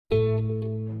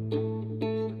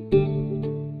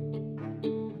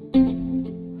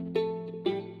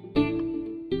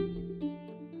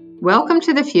Welcome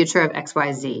to the future of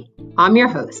XYZ. I'm your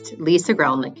host, Lisa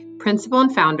Grelnick, principal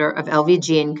and founder of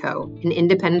LVG & Co., an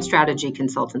independent strategy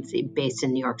consultancy based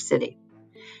in New York City.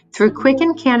 Through quick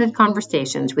and candid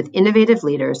conversations with innovative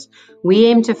leaders, we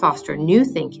aim to foster new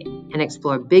thinking and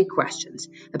explore big questions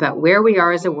about where we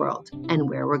are as a world and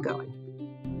where we're going.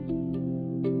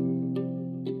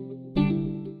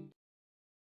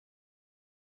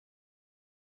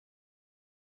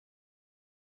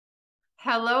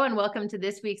 Hello and welcome to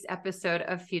this week's episode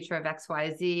of Future of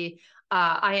XYZ.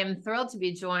 I am thrilled to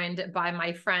be joined by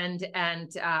my friend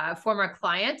and former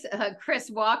client, Chris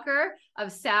Walker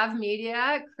of Sav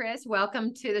Media. Chris,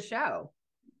 welcome to the show.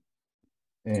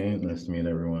 Hey, nice to meet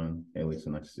everyone. Hey, Lisa,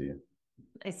 nice to see you.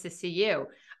 Nice to see you.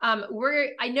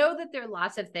 I know that there are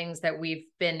lots of things that we've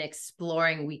been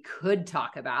exploring we could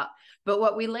talk about, but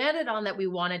what we landed on that we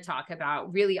want to talk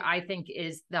about really, I think,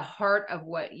 is the heart of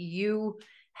what you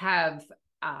have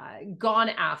gone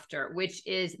after, which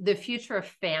is the future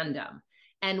of fandom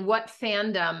and what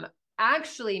fandom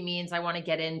actually means. I want to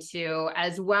get into,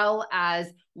 as well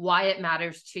as why it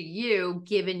matters to you,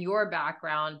 given your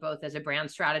background, both as a brand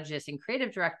strategist and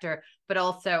creative director, but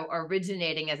also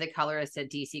originating as a colorist at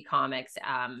DC Comics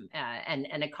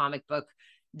and a comic book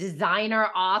designer,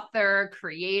 author,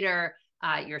 creator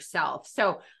yourself.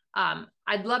 So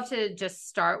I'd love to just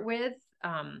start with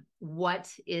what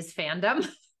is fandom?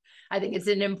 I think it's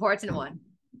an important one.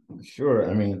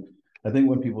 Sure. I think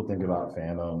when people think about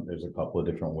fandom, there's a couple of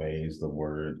different ways the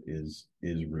word is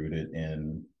rooted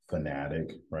in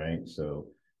fanatic, right? So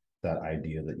that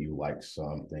idea that you like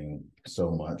something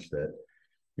so much that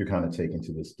you're kind of taken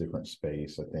to this different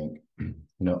space. I think,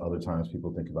 other times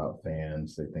people think about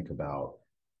fans, they think about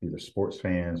either sports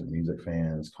fans or music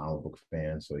fans, comic book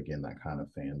fans. So again, that kind of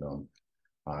fandom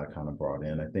kind of brought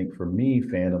in. I think for me,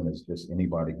 fandom is just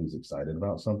anybody who's excited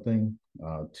about something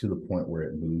to the point where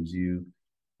it moves you.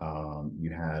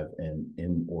 You have an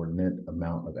inordinate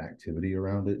amount of activity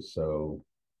around it. So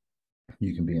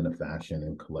you can be into fashion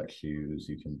and collect shoes.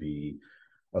 You can be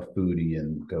a foodie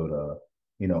and go to,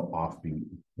 offbeat,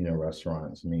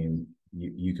 restaurants.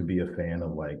 You could be a fan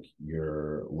of like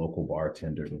your local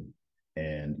bartender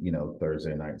and,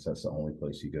 Thursday nights, that's the only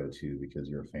place you go to because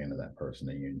you're a fan of that person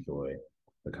and you enjoy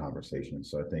the conversation.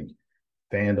 So I think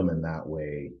fandom in that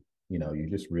way, you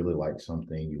just really like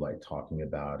something, you like talking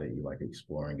about it, you like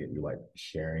exploring it, you like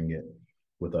sharing it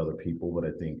with other people. But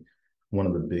I think one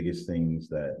of the biggest things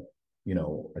that,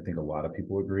 I think a lot of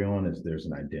people agree on is there's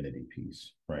an identity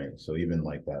piece, right? So even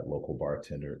like that local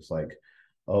bartender, it's like,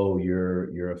 oh,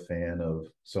 you're a fan of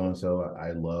so-and-so.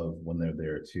 I love when they're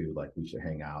there too. Like we should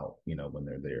hang out, when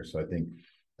they're there. So I think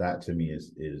that to me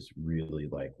is really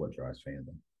like what drives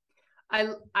fandom.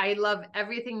 I love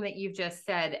everything that you've just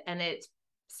said, and it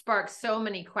sparks so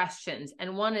many questions.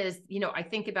 And one is, I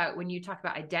think about when you talk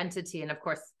about identity, and of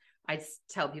course, I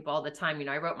tell people all the time,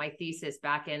 I wrote my thesis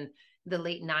back in the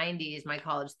late 90s, my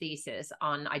college thesis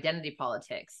on identity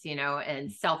politics, and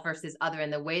self versus other,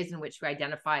 and the ways in which we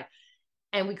identify.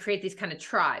 And we create these kind of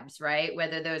tribes, right?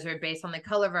 Whether those are based on the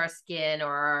color of our skin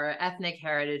or our ethnic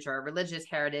heritage or our religious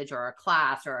heritage or our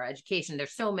class or our education.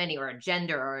 There's so many, or our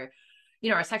gender or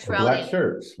our sexuality. Black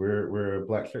shirts. We're a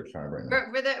black shirt tribe right now.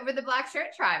 We're the black shirt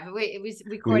tribe.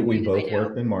 We both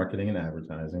worked in marketing and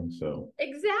advertising, so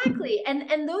exactly.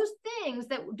 And those things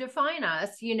that define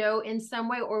us, in some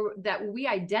way, or that we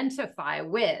identify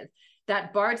with.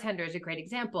 That bartender is a great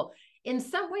example. In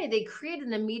some way, they create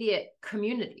an immediate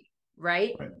community,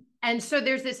 right? And so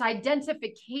there's this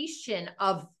identification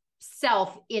of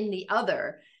self in the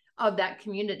other, of that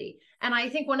community. And I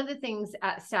think one of the things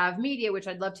at Sav Media, which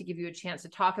I'd love to give you a chance to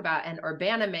talk about, and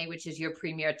Urbanime, which is your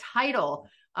premier title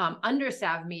under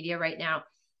Sav Media right now,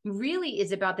 really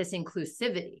is about this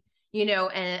inclusivity,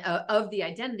 and of the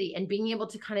identity, and being able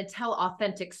to kind of tell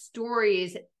authentic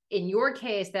stories, in your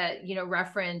case, that,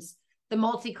 reference the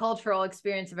multicultural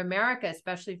experience of America,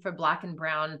 especially for Black and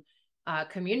Brown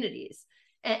communities.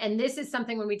 And this is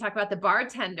something, when we talk about the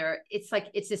bartender, it's like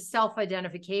it's a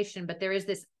self-identification, but there is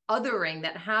this othering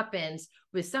that happens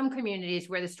with some communities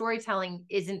where the storytelling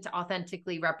isn't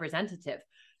authentically representative.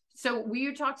 So will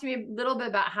you talk to me a little bit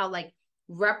about how like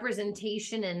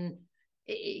representation and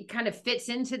it kind of fits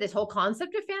into this whole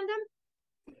concept of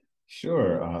fandom?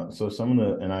 Sure. So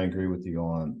and I agree with you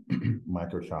on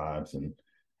micro tribes and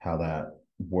how that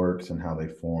works and how they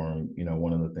form.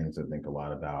 One of the things I think a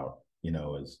lot about,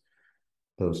 is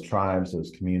those tribes,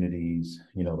 those communities,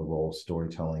 the role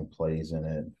storytelling plays in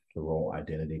it, the role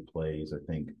identity plays. I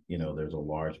think, there's a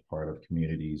large part of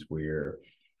communities where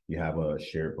you have a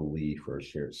shared belief or a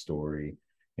shared story.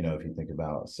 If you think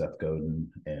about Seth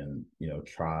Godin and,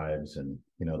 tribes and,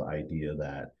 the idea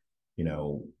that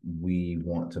we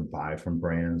want to buy from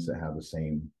brands that have the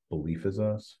same belief as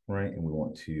us, right? And we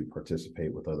want to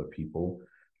participate with other people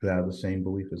who have the same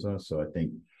belief as us. So I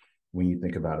think when you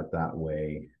think about it that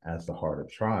way, as the heart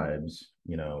of tribes,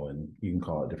 and you can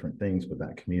call it different things, but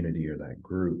that community or that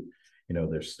group,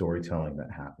 there's storytelling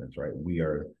that happens, right? We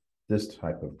are this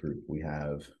type of group. We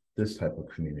have this type of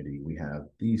community. We have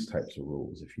these types of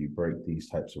rules. If you break these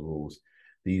types of rules,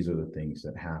 these are the things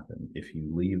that happen. If you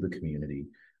leave the community,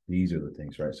 these are the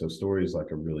things, right? So story is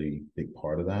like a really big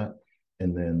part of that.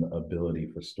 And then the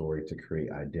ability for story to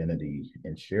create identity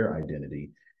and share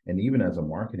identity. And even as a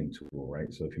marketing tool,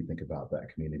 right? So if you think about that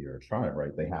community or a tribe,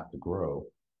 right, they have to grow.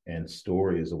 And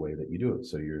story is a way that you do it.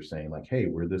 So you're saying like, hey,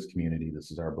 we're this community.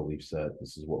 This is our belief set.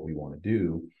 This is what we want to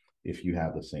do. If you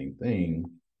have the same thing,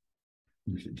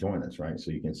 you should join us, right?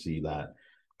 So you can see that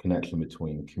connection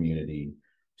between community,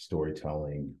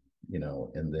 storytelling,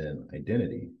 and then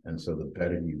identity. And so the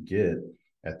better you get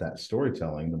at that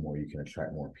storytelling, the more you can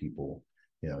attract more people,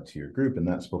 to your group. And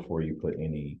that's before you put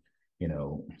any,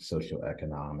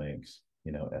 socioeconomics,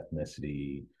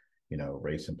 ethnicity,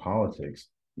 race and politics.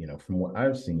 From what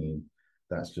I've seen,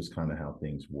 that's just kind of how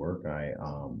things work. I,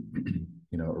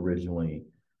 originally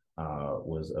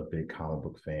was a big comic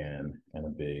book fan and a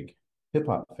big hip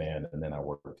hop fan. And then I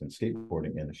worked in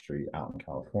skateboarding industry out in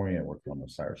California. I worked on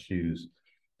Osiris shoes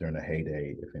during the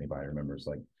heyday, if anybody remembers,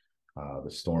 like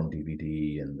the Storm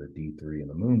DVD and the D3 and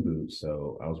the Moon Boot.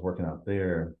 So I was working out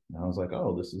there and I was like,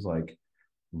 oh, this is like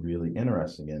really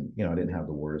interesting. And, I didn't have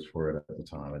the words for it at the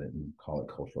time. I didn't call it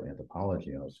cultural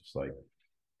anthropology. I was just like,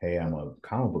 hey, I'm a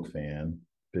comic book fan,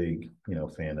 big,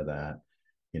 fan of that.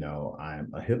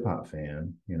 I'm a hip hop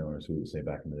fan, as we would say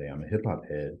back in the day, I'm a hip hop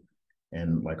head.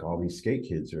 And like all these skate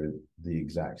kids are the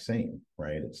exact same,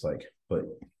 right? It's like, but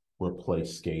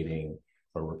replace skating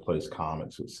or replace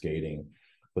comics with skating,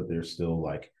 but there's still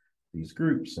like these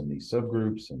groups and these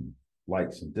subgroups and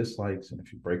likes and dislikes. And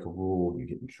if you break a rule, you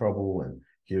get in trouble. And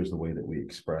here's the way that we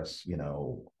express,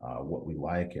 what we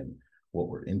like and what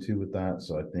we're into with that.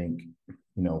 So I think,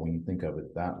 when you think of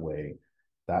it that way,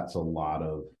 that's a lot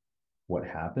of what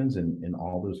happens in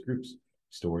all those groups.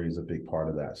 Story is a big part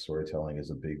of that. Storytelling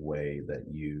is a big way that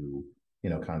you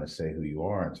kind of say who you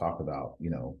are and talk about,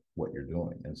 what you're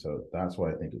doing. And so that's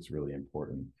why I think it's really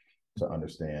important to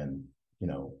understand,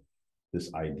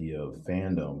 this idea of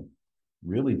fandom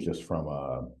really just from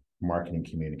a marketing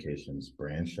communications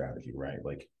brand strategy, right?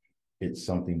 Like it's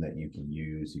something that you can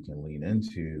use, you can lean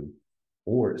into,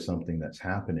 or it's something that's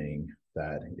happening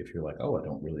that if you're like, oh, I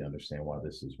don't really understand why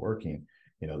this is working,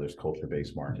 there's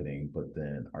culture-based marketing, but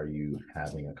then are you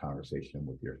having a conversation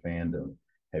with your fandom?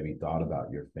 Have you thought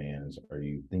about your fans? Are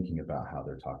you thinking about how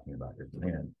they're talking about your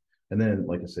brand? And then,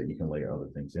 like I said, you can layer other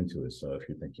things into it. So if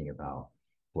you're thinking about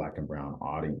Black and brown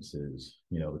audiences,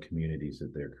 the communities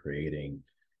that they're creating,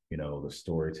 the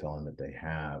storytelling that they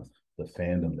have, the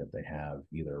fandom that they have,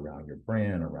 either around your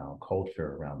brand, around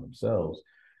culture, around themselves,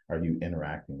 are you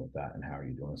interacting with that and how are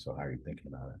you doing so? How are you thinking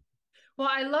about it? Well,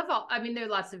 there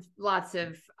are lots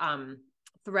of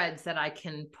threads that I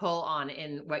can pull on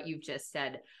in what you've just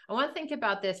said. I want to think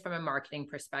about this from a marketing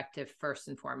perspective first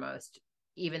and foremost,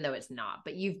 even though it's not,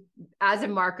 but as a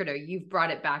marketer, you've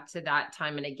brought it back to that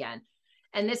time and again.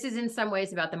 And this is in some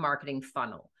ways about the marketing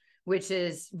funnel, which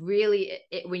is really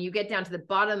when you get down to the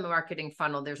bottom of the marketing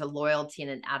funnel, there's a loyalty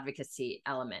and an advocacy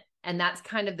element. And that's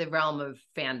kind of the realm of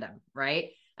fandom,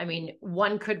 right? I mean,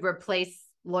 one could replace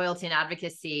loyalty and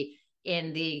advocacy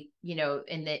in the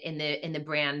in the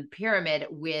brand pyramid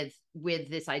with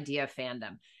this idea of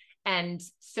fandom. And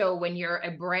so when you're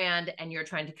a brand and you're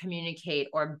trying to communicate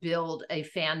or build a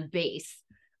fan base,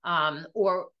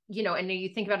 or and you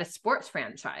think about a sports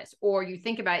franchise, or you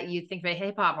think about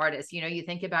hip hop artists, you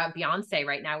think about Beyonce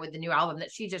right now with the new album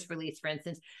that she just released, for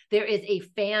instance. There is a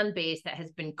fan base that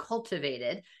has been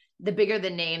cultivated. The bigger the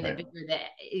name, the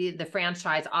bigger the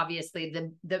franchise, obviously,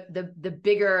 the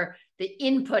bigger the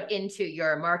input into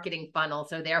your marketing funnel.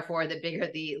 So therefore, the bigger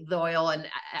the loyal and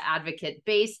advocate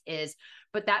base is.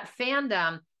 But that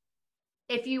fandom,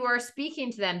 if you are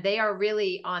speaking to them, they are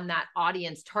really on that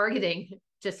audience targeting,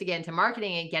 just to get into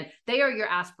marketing again, they are your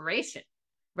aspiration,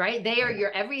 right? They are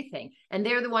your everything. And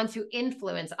they're the ones who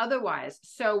influence otherwise.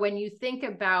 So when you think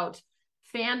about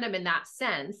fandom in that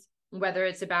sense, whether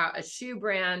it's about a shoe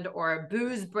brand or a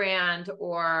booze brand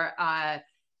or a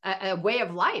way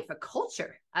of life, a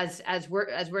culture, as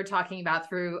we're talking about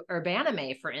through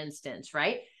Urbanime, for instance,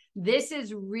 right? This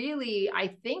is really,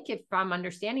 I think, if I'm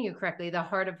understanding you correctly, the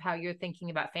heart of how you're thinking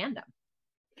about fandom.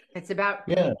 It's about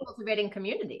cultivating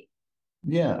community.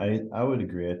 Yeah, I would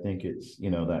agree. I think it's,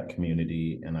 that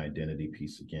community and identity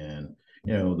piece again.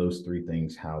 those three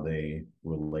things, how they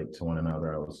relate to one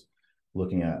another. I was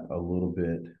looking at a little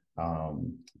bit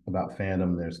about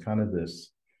fandom. There's kind of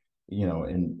this,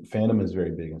 and fandom is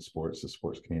very big in sports. The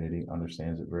sports community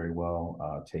understands it very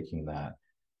well. Taking that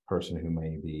person who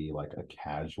may be like a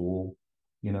casual,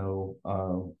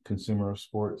 consumer of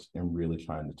sports and really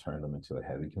trying to turn them into a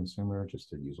heavy consumer, just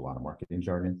to use a lot of marketing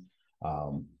jargon.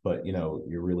 But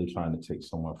you're really trying to take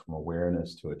someone from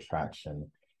awareness to attraction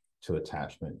to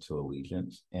attachment to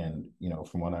allegiance. And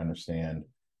from what I understand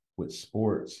with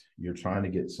sports, you're trying to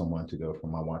get someone to go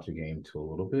from I watch a game to a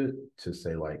little bit to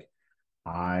say like,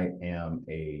 I am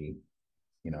I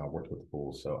worked with the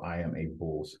Bulls, so I am a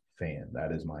Bulls fan.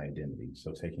 That is my identity.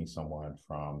 So taking someone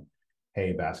from,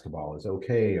 hey, basketball is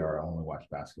okay, or I only watch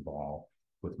basketball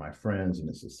with my friends and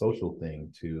it's a social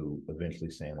thing, to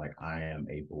eventually saying like, I am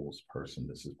a Bulls person.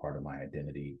 This is part of my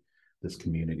identity. This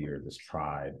community or this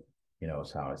tribe,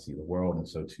 is how I see the world. And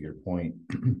so to your point,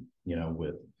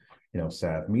 with,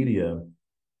 SAV Media,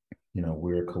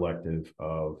 we're a collective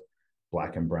of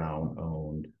Black and Brown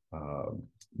owned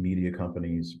media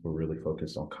companies. We're really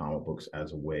focused on comic books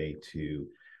as a way to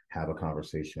have a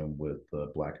conversation with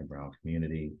the Black and Brown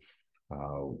community.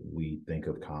 We think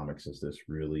of comics as this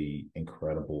really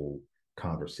incredible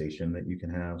conversation that you can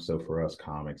have. So for us,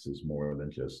 comics is more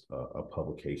than just a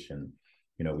publication.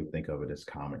 We think of it as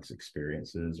comics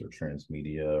experiences or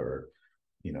transmedia, or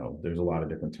there's a lot of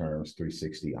different terms,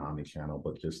 360, omni-channel,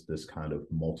 but just this kind of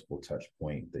multiple touch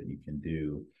point that you can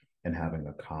do, and having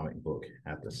a comic book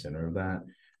at the center of that.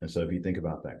 And so if you think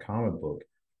about that comic book,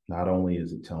 not only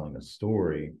is it telling a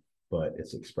story, but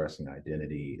it's expressing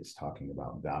identity, it's talking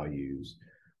about values.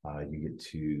 You get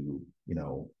to,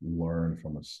 learn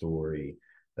from a story.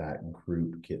 That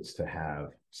group gets to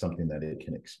have something that it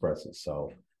can express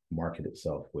itself, market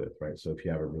itself with, right? So if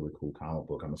you have a really cool comic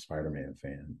book, I'm a Spider-Man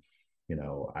fan.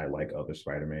 I like other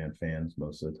Spider-Man fans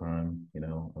most of the time,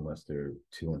 unless they're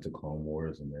too into Clone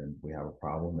Wars, and then we have a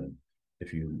problem. And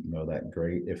if you know that,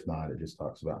 great. If not, it just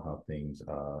talks about how things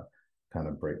kind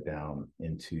of break down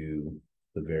into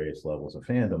the various levels of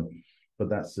fandom. But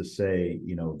that's to say,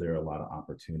 there are a lot of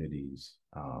opportunities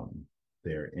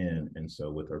therein. And so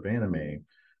with Urbanime,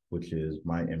 which is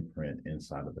my imprint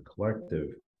inside of the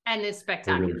collective, and it's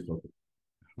spectacular. Really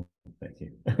thank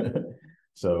you.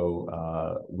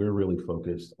 So we're really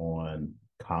focused on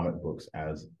comic books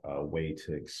as a way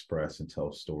to express and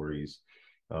tell stories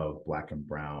of Black and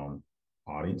Brown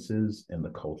audiences and the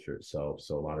culture itself.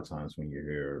 So a lot of times when you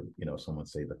hear, someone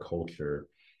say the culture,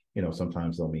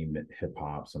 sometimes they'll mean hip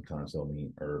hop, sometimes they'll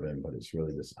mean urban, but it's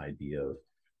really this idea of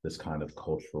this kind of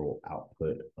cultural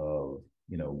output of,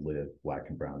 lived Black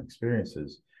and Brown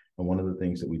experiences. And one of the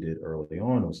things that we did early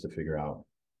on was to figure out,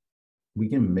 we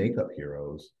can make up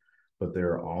heroes, but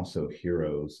there are also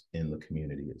heroes in the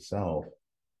community itself.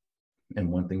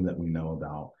 And one thing that we know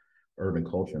about urban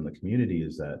culture in the community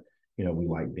is that, we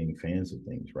like being fans of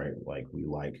things, right? Like we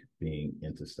like being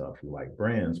into stuff, we like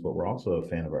brands, but we're also a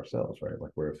fan of ourselves, right?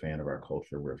 Like we're a fan of our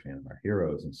culture, we're a fan of our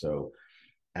heroes. And so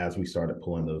as we started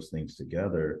pulling those things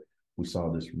together, we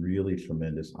saw this really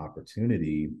tremendous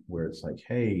opportunity where it's like,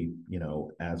 hey,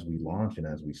 as we launch and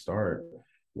as we start,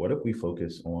 what if we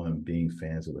focus on being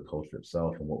fans of the culture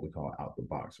itself and what we call out the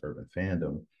box urban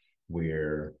fandom,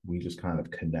 where we just kind of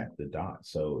connect the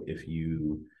dots. So if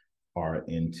you are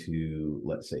into,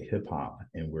 let's say, hip hop,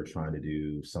 and we're trying to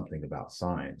do something about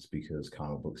science because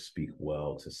comic books speak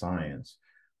well to science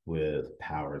with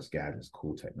powers, gadgets,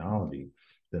 cool technology,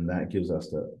 then that gives us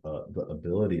the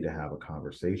ability to have a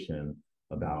conversation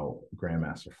about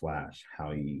Grandmaster Flash,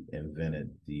 how he invented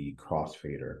the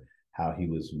crossfader, how he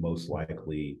was most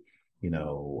likely,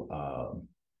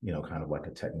 kind of like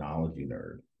a technology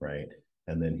nerd, right?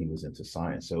 And then he was into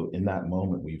science. So in that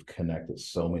moment, we've connected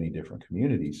so many different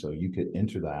communities. So you could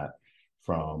enter that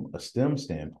from a STEM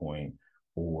standpoint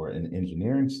or an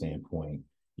engineering standpoint.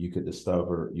 You could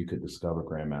discover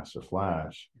Grandmaster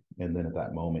Flash, and then at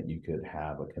that moment, you could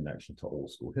have a connection to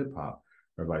old school hip hop,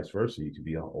 or vice versa. You could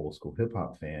be an old school hip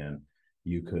hop fan.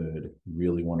 You could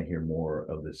really want to hear more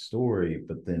of this story,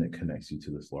 but then it connects you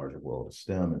to this larger world of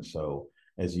STEM. And so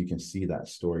as you can see, that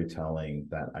storytelling,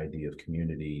 that idea of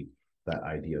community, that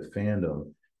idea of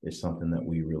fandom is something that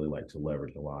we really like to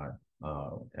leverage a lot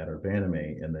at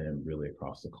Urbanime, and then really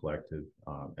across the collective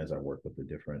as I work with the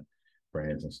different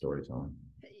brands and storytelling.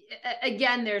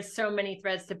 Again, there's so many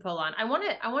threads to pull on. I want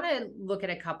to look at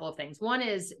a couple of things. One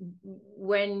is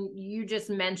when you just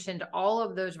mentioned all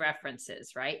of those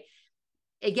references, right?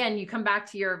 Again, you come back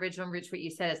to your original roots, what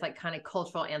you said is like kind of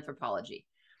cultural anthropology.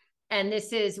 And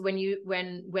this is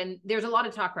when there's a lot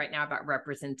of talk right now about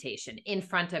representation in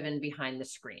front of and behind the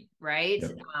screen, right?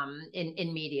 Yep.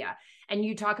 In media. And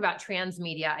you talk about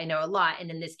transmedia, I know a lot.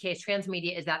 And in this case,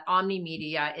 transmedia is that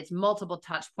omnimedia, it's multiple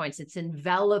touch points, it's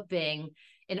enveloping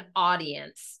an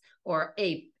audience or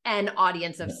an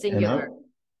audience of singular. And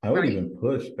I would even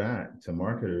push back to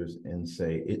marketers and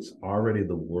say it's already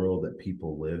the world that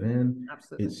people live in.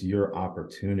 Absolutely. It's your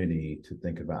opportunity to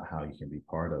think about how you can be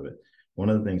part of it. One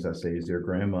of the things I say is your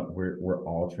grandma, we're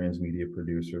all transmedia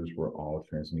producers, we're all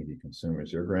transmedia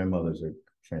consumers. Your grandmother's a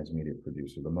transmedia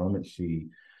producer. The moment she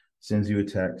sends you a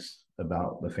text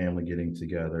about the family getting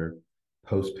together,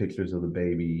 posts pictures of the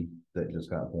baby that just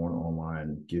got born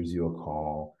online, gives you a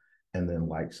call, and then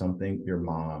like something, your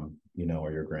mom,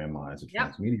 or your grandma is a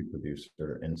transmedia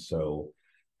producer. And so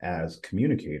as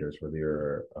communicators, whether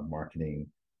you're a marketing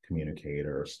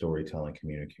communicator or storytelling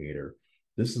communicator,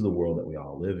 this is the world that we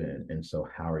all live in. And so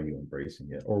how are you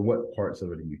embracing it? Or what parts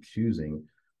of it are you choosing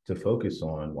to focus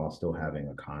on while still having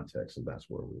a context of that's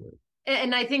where we live?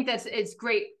 And I think it's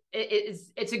great.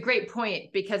 It's a great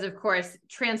point because of course,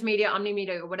 transmedia,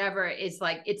 omnimedia, whatever is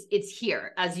like, it's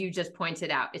here, as you just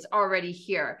pointed out, it's already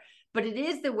here. But it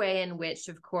is the way in which,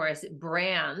 of course,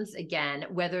 brands, again,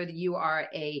 whether you are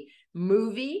a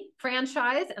movie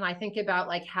franchise, and I think about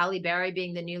like Halle Berry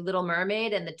being the new Little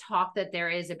Mermaid and the talk that there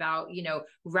is about,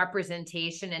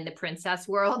 representation in the princess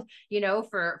world,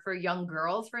 for young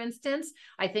girls, for instance.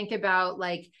 I think about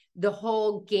like the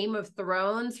whole Game of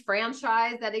Thrones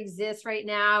franchise that exists right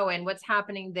now and what's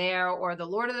happening there, or the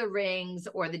Lord of the Rings,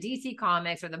 or the DC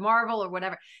Comics, or the Marvel, or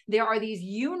whatever. There are these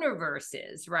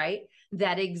universes, right,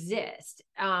 that exist,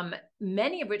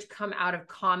 many of which come out of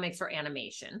comics or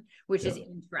animation, which is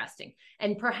interesting.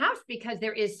 And perhaps because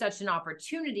there is such an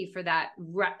opportunity for that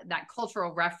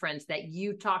cultural reference that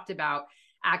you talked about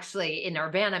actually in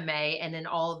Urbanime and in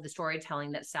all of the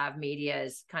storytelling that Sav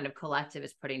Media's kind of collective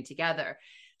is putting together.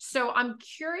 So I'm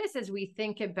curious, as we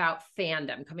think about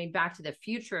fandom, coming back to the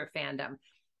future of fandom,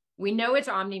 we know it's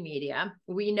omnimedia.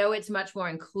 We know it's much more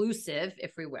inclusive,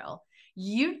 if we will.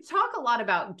 You talk a lot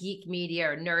about geek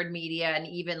media or nerd media, and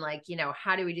even like,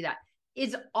 how do we do that?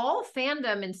 Is all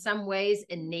fandom in some ways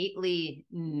innately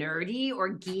nerdy or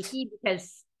geeky?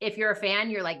 Because if you're a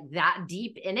fan, you're like that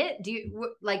deep in it. Do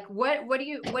you like, what do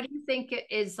you think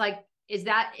is like, is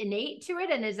that innate to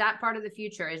it? And is that part of the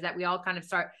future? Is that we all kind of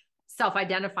start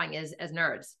self-identifying as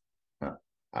nerds?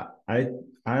 I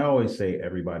always say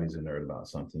everybody's a nerd about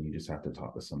something. You just have to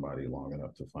talk to somebody long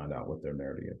enough to find out what they're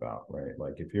nerdy about, right?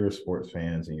 Like if you're a sports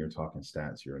fans and you're talking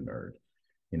stats, you're a nerd.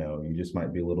 You just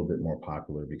might be a little bit more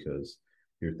popular because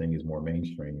your thing is more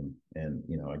mainstream. And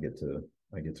I get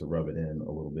to rub it in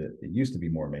a little bit. It used to be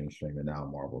more mainstream, and now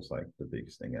Marvel's like the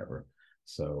biggest thing ever.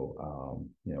 So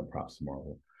props to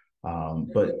Marvel.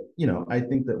 But I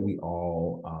think that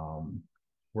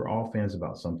we're all fans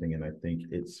about something, and I think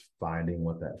it's finding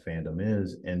what that fandom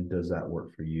is, and does that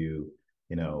work for you,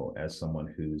 as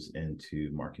someone who's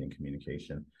into marketing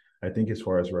communication. I think as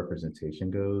far as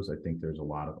representation goes, I think there's a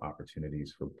lot of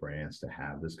opportunities for brands to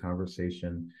have this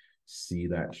conversation, see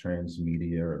that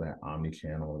transmedia or that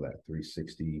omni-channel or that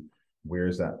 360.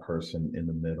 Where's that person in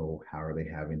the middle? How are they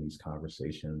having these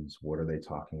conversations? What are they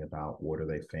talking about? What are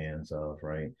they fans of,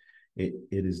 right? It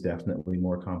is definitely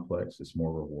more complex. It's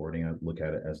more rewarding. I look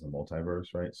at it as the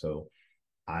multiverse, right? So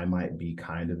I might be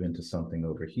kind of into something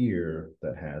over here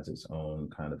that has its own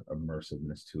kind of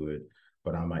immersiveness to it,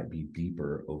 but I might be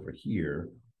deeper over here.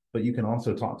 But you can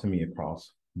also talk to me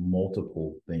across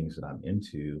multiple things that I'm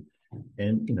into.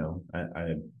 And,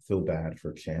 I feel bad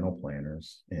for channel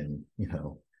planners and,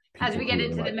 as we get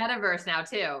into the metaverse now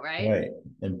too, right? Right.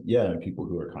 And people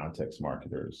who are context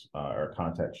marketers or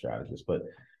context strategists. But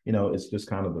it's just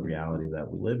kind of the reality that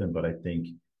we live in. But I think,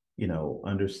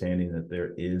 understanding that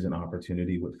there is an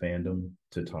opportunity with fandom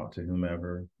to talk to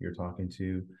whomever you're talking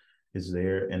to is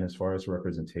there. And as far as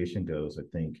representation goes, I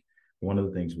think one of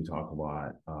the things we talk a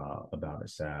lot about at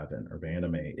Sav and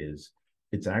Urbanime is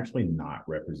it's actually not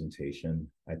representation.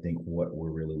 I think what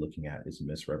we're really looking at is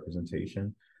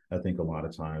misrepresentation. I think a lot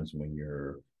of times when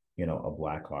you're, a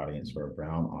Black audience or a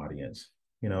brown audience,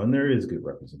 and there is good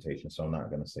representation. So I'm not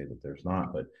going to say that there's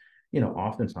not, but,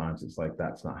 oftentimes it's like,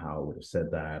 that's not how I would have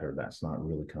said that, or that's not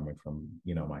really coming from,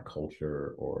 my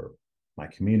culture or my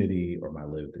community or my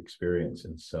lived experience.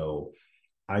 And so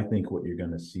I think what you're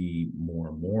going to see more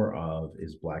and more of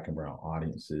is Black and brown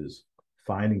audiences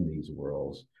finding these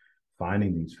worlds,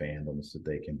 finding these fandoms that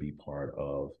they can be part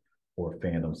of, or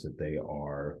fandoms that they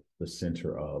are the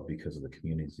center of because of the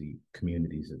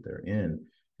communities that they're in,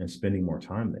 and spending more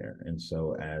time there. And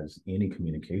so as any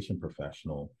communication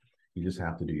professional, You just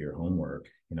have to do your homework.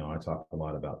 I talk a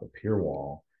lot about the peer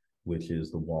wall, which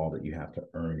is the wall that you have to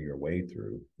earn your way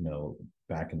through.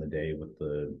 Back in the day with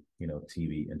the,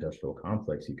 TV industrial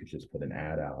complex, you could just put an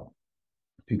ad out.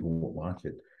 People would watch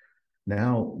it.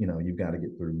 Now, you've got to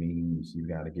get through memes, you've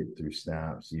got to get through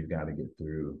snaps, you've got to get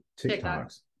through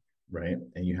TikToks, right?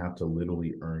 And you have to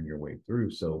literally earn your way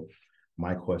through. So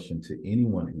my question to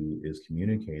anyone who is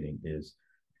communicating is,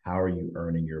 how are you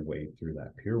earning your way through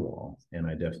that peer wall? And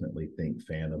I definitely think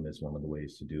fandom is one of the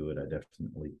ways to do it. I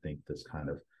definitely think this kind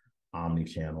of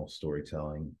omni-channel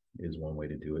storytelling is one way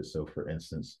to do it. So for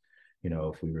instance,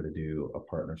 if we were to do a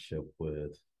partnership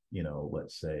with,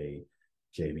 let's say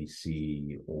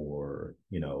JVC or,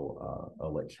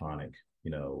 electronic,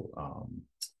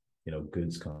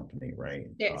 goods company, right?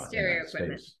 Stereo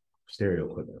equipment. Stereo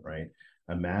equipment, right?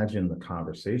 Imagine the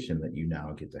conversation that you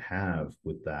now get to have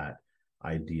with that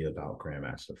idea about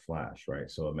Grandmaster Flash, right?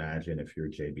 So imagine if you're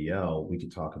JBL, we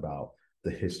could talk about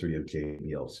the history of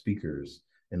JBL speakers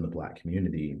in the Black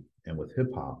community, and with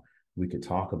hip hop, we could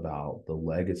talk about the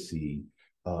legacy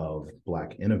of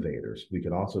Black innovators. We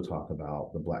could also talk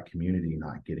about the Black community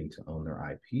not getting to own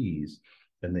their IPs.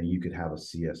 And then you could have a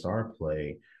CSR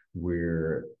play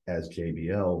where, as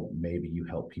JBL, maybe you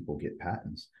help people get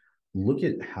patents. Look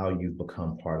at how you've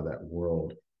become part of that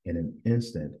world in an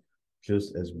instant,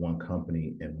 just as one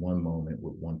company in one moment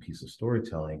with one piece of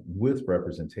storytelling with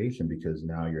representation, because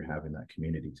now you're having that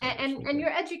community. And you're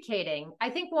educating.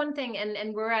 I think one thing,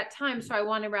 and we're at time, so I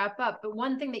want to wrap up, but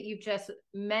one thing that you've just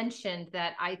mentioned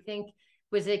that I think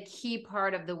was a key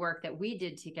part of the work that we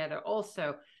did together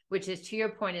also, which is, to your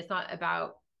point, it's not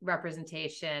about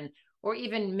representation or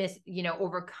even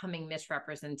overcoming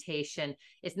misrepresentation.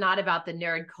 It's not about the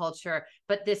nerd culture,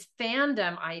 but this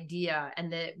fandom idea,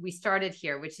 and that we started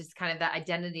here, which is kind of that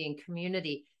identity and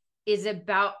community, is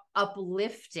about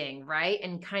uplifting, right?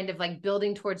 And kind of like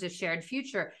building towards a shared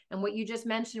future. And what you just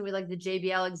mentioned with like the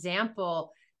JBL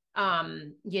example,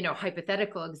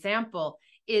 hypothetical example,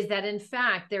 is that in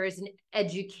fact, there is an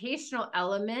educational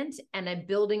element and a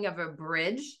building of a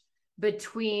bridge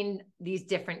between these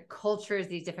different cultures,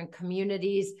 these different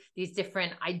communities, these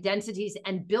different identities,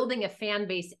 and building a fan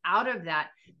base out of that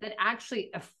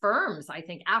actually affirms. I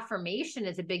think affirmation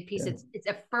is a big piece. Yeah. It's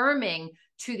affirming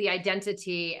to the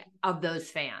identity of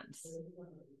those fans.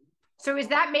 So is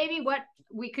that maybe what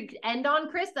we could end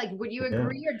on, Chris? Like, would you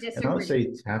agree or disagree? And I would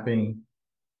say tapping.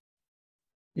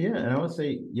 Yeah, and I would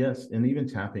say yes, and even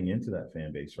tapping into that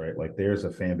fan base, right? Like there's a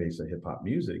fan base of hip hop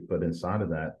music, but inside of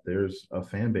that, there's a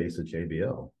fan base of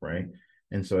JBL, right?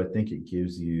 And so I think it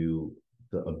gives you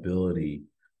the ability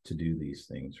to do these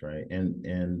things, right?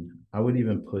 And I would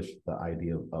even push the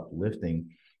idea of uplifting.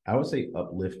 I would say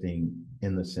uplifting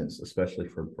in the sense, especially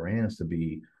for brands, to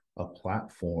be a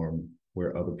platform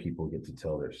where other people get to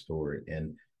tell their story.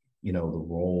 And the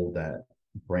role that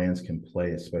brands can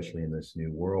play, especially in this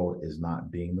new world, is not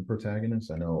being the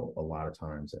protagonist. I know a lot of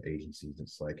times at agencies,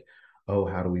 it's like, oh,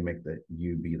 how do we make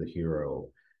you be the hero?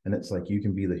 And it's like, you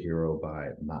can be the hero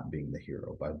by not being the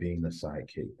hero, by being the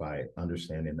sidekick, by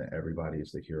understanding that everybody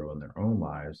is the hero in their own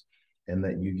lives, and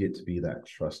that you get to be that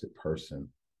trusted person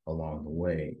along the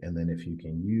way. And then if you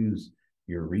can use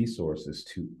your resources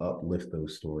to uplift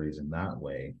those stories in that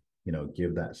way,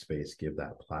 give that space, give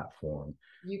that platform.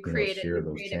 You create a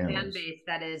fan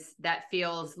base that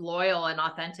feels loyal and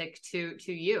authentic to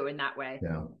you in that way.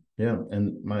 Yeah.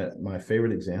 And my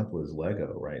favorite example is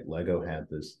Lego, right? Lego had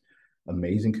this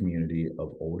amazing community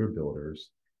of older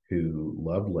builders who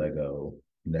loved Lego,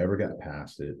 never got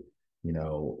past it,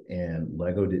 and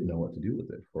Lego didn't know what to do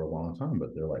with it for a long time,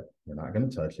 but they're like, we're not going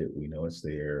to touch it. We know it's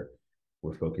there.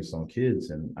 We're focused on kids.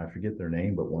 And I forget their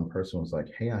name, but one person was like,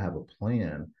 hey, I have a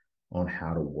plan on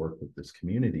how to work with this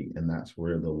community. And that's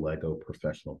where the Lego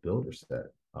professional builder set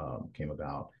came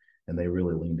about. And they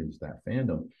really leaned into that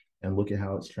fandom. And look at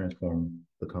how it's transformed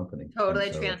the company.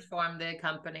 Totally transformed the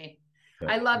company.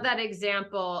 Yeah. I love that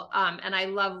example. And I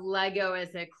love Lego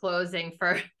as a closing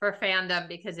for fandom,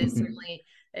 because it certainly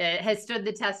has stood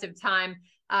the test of time.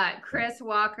 Chris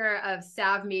Walker of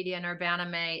Sav Media and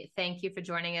Urbanime, thank you for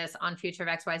joining us on Future of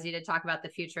XYZ to talk about the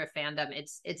future of fandom.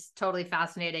 It's totally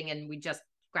fascinating, and we just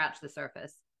scratch the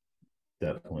surface.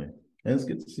 Definitely. And it's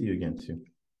good to see you again too.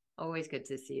 Always good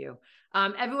to see you.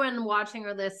 Everyone watching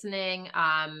or listening,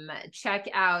 check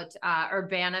out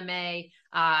Urbanime.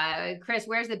 Chris,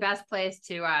 where's the best place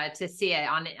to see it?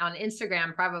 On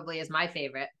Instagram probably is my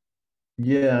favorite.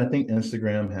 Yeah, I think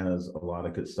Instagram has a lot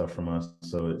of good stuff from us.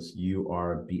 So it's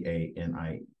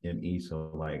URBANIME.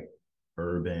 So like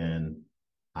Urban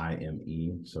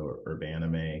IME. So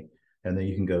Urbanime. And then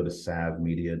you can go to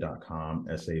savmedia.com,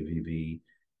 SAVV,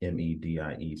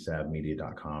 MEDIE,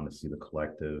 savmedia.com to see the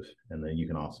collective. And then you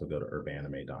can also go to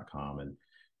urbanime.com. And,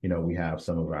 we have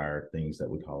some of our things that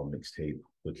we call a mixtape,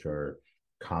 which are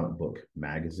comic book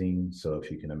magazines. So if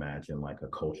you can imagine like a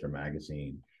culture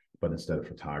magazine, but instead of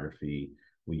photography,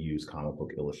 we use comic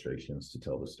book illustrations to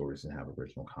tell the stories and have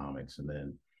original comics. And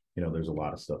then, there's a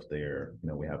lot of stuff there.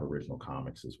 We have original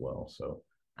comics as well. So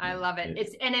I love it.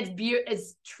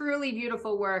 It's truly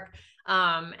beautiful work.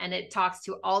 And it talks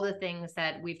to all the things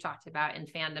that we've talked about in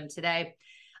fandom today.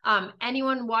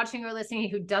 Anyone watching or listening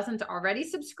who doesn't already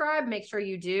subscribe, make sure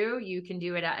you do. You can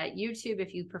do it at YouTube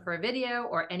if you prefer video,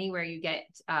 or anywhere you get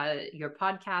your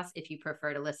podcast if you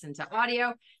prefer to listen to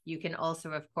audio. You can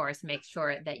also, of course, make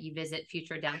sure that you visit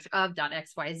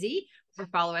future-of.xyz or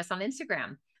follow us on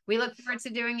Instagram. We look forward to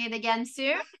doing it again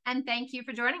soon. And thank you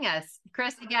for joining us.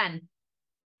 Chris, again.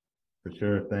 For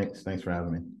sure. Thanks for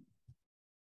having me.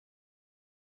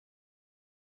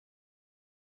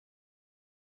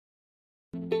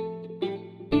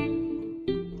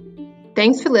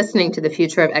 Thanks for listening to The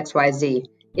Future of XYZ.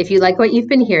 If you like what you've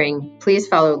been hearing, please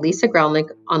follow Lisa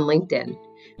Grelnick on LinkedIn.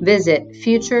 Visit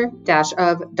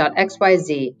future-of.xyz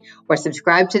or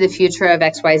subscribe to the Future of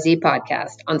XYZ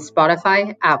podcast on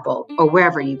Spotify, Apple, or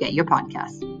wherever you get your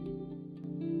podcasts.